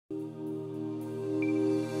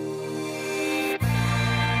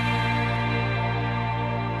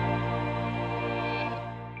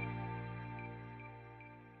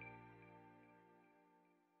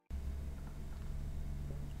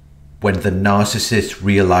when the narcissist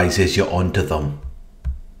realizes you're onto them.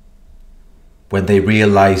 When they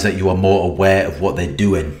realize that you are more aware of what they're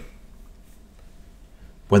doing.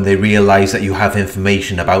 When they realize that you have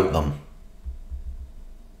information about them.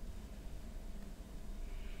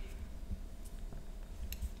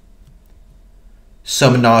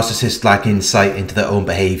 Some narcissists lack insight into their own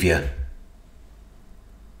behavior.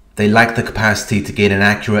 They lack the capacity to gain an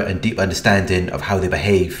accurate and deep understanding of how they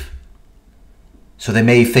behave. So they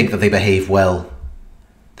may think that they behave well.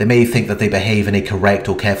 They may think that they behave in a correct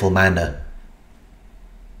or careful manner.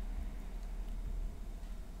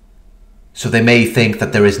 So they may think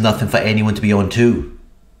that there is nothing for anyone to be on to.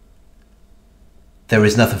 There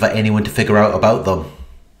is nothing for anyone to figure out about them.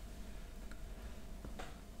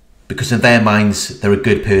 Because in their minds, they're a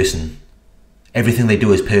good person. Everything they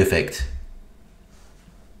do is perfect.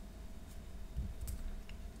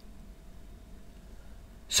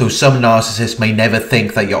 So some narcissists may never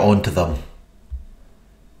think that you're onto them.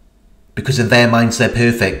 Because in their minds, they're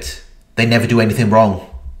perfect. They never do anything wrong.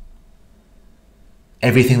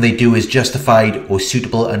 Everything they do is justified or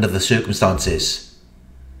suitable under the circumstances.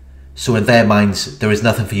 So in their minds, there is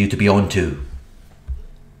nothing for you to be onto.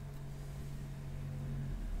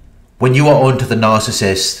 When you are onto the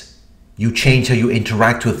narcissist, you change how you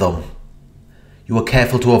interact with them. You are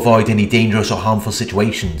careful to avoid any dangerous or harmful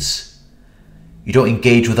situations. You don't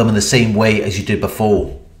engage with them in the same way as you did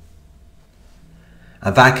before.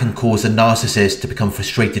 And that can cause the narcissist to become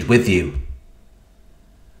frustrated with you.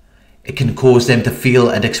 It can cause them to feel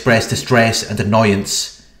and express distress and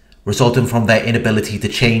annoyance, resulting from their inability to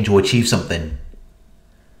change or achieve something.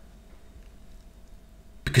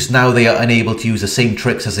 Because now they are unable to use the same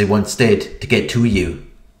tricks as they once did to get to you.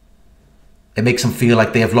 It makes them feel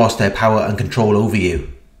like they have lost their power and control over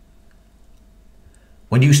you.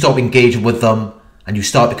 When you stop engaging with them and you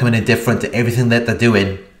start becoming indifferent to everything that they're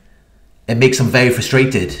doing, it makes them very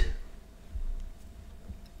frustrated.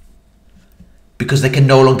 Because they can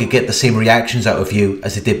no longer get the same reactions out of you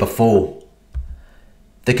as they did before.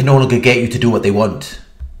 They can no longer get you to do what they want.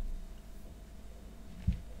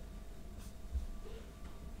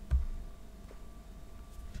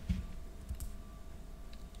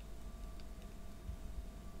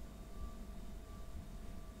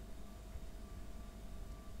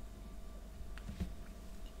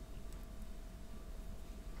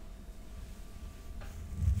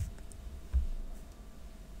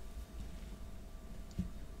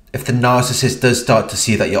 If the narcissist does start to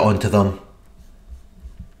see that you're onto them,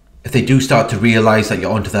 if they do start to realize that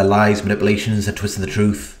you're onto their lies, manipulations and twisting the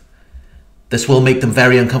truth, this will make them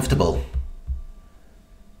very uncomfortable.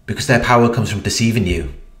 Because their power comes from deceiving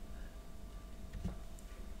you.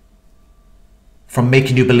 From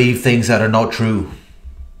making you believe things that are not true.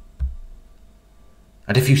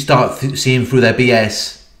 And if you start seeing through their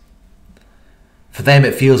BS, for them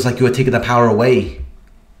it feels like you are taking their power away.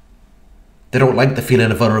 They don't like the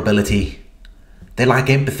feeling of vulnerability. They lack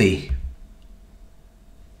empathy.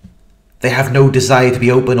 They have no desire to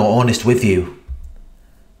be open or honest with you.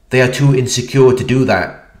 They are too insecure to do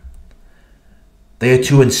that. They are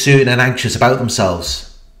too uncertain and anxious about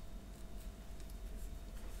themselves.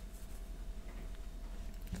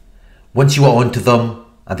 Once you are onto them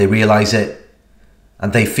and they realize it,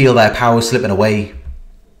 and they feel their power slipping away,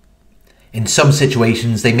 in some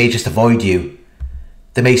situations they may just avoid you.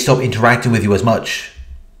 They may stop interacting with you as much.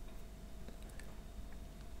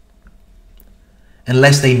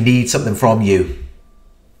 Unless they need something from you.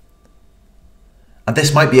 And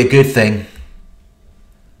this might be a good thing.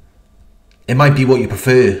 It might be what you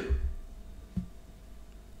prefer.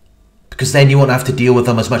 Because then you won't have to deal with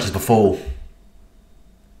them as much as before.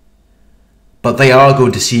 But they are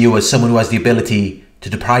going to see you as someone who has the ability to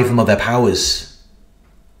deprive them of their powers.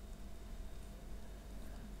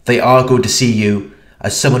 They are going to see you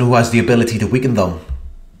as someone who has the ability to weaken them.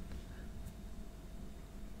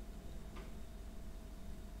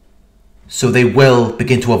 So they will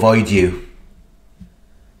begin to avoid you.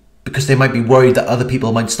 Because they might be worried that other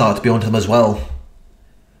people might start to be onto them as well.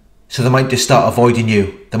 So they might just start avoiding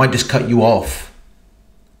you. They might just cut you off.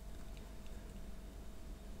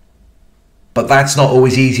 But that's not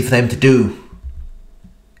always easy for them to do.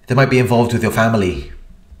 They might be involved with your family.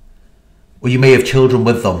 Or you may have children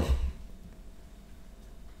with them.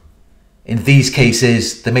 In these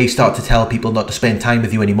cases, they may start to tell people not to spend time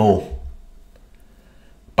with you anymore.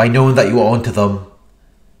 By knowing that you are onto them,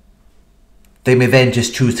 they may then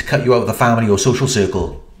just choose to cut you out of the family or social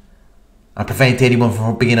circle and prevent anyone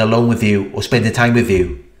from being alone with you or spending time with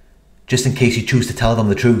you, just in case you choose to tell them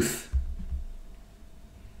the truth.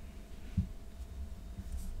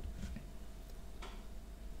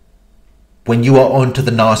 When you are onto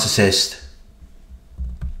the narcissist,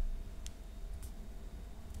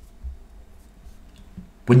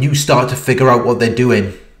 when you start to figure out what they're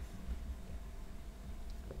doing,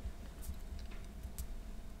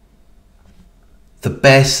 the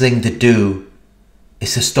best thing to do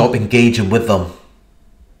is to stop engaging with them.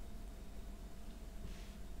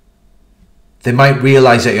 They might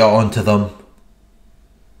realize that you're onto them.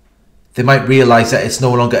 They might realize that it's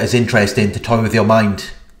no longer as interesting to toy with your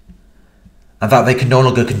mind, and that they can no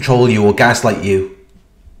longer control you or gaslight you.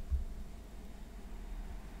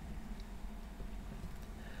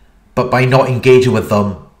 But by not engaging with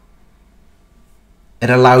them,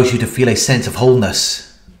 it allows you to feel a sense of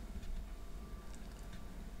wholeness.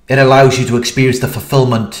 It allows you to experience the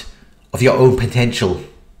fulfillment of your own potential.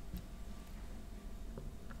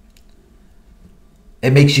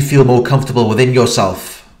 It makes you feel more comfortable within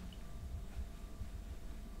yourself.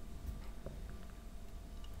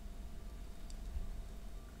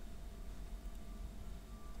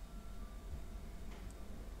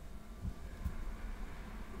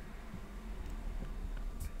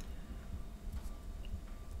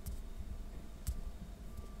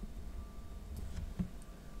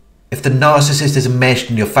 If the narcissist is enmeshed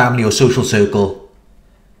in your family or social circle,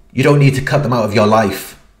 you don't need to cut them out of your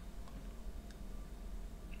life.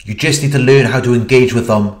 You just need to learn how to engage with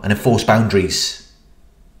them and enforce boundaries,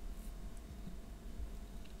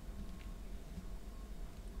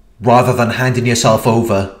 rather than handing yourself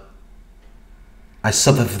over as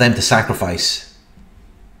something for them to sacrifice.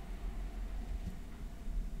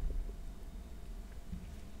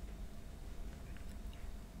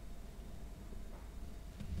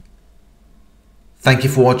 Thank you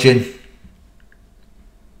for watching.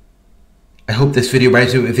 I hope this video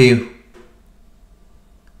resonated with you.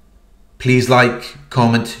 Please like,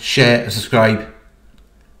 comment, share and subscribe.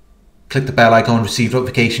 Click the bell icon to receive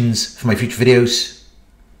notifications for my future videos.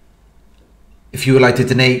 If you would like to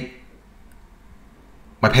donate,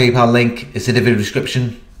 my PayPal link is in the video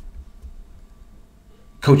description.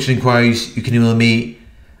 Coaching inquiries, you can email me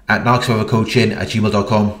at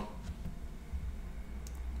narcsurvivorcoaching@gmail.com.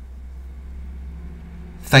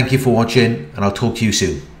 Thank you for watching, and I'll talk to you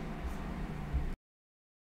soon.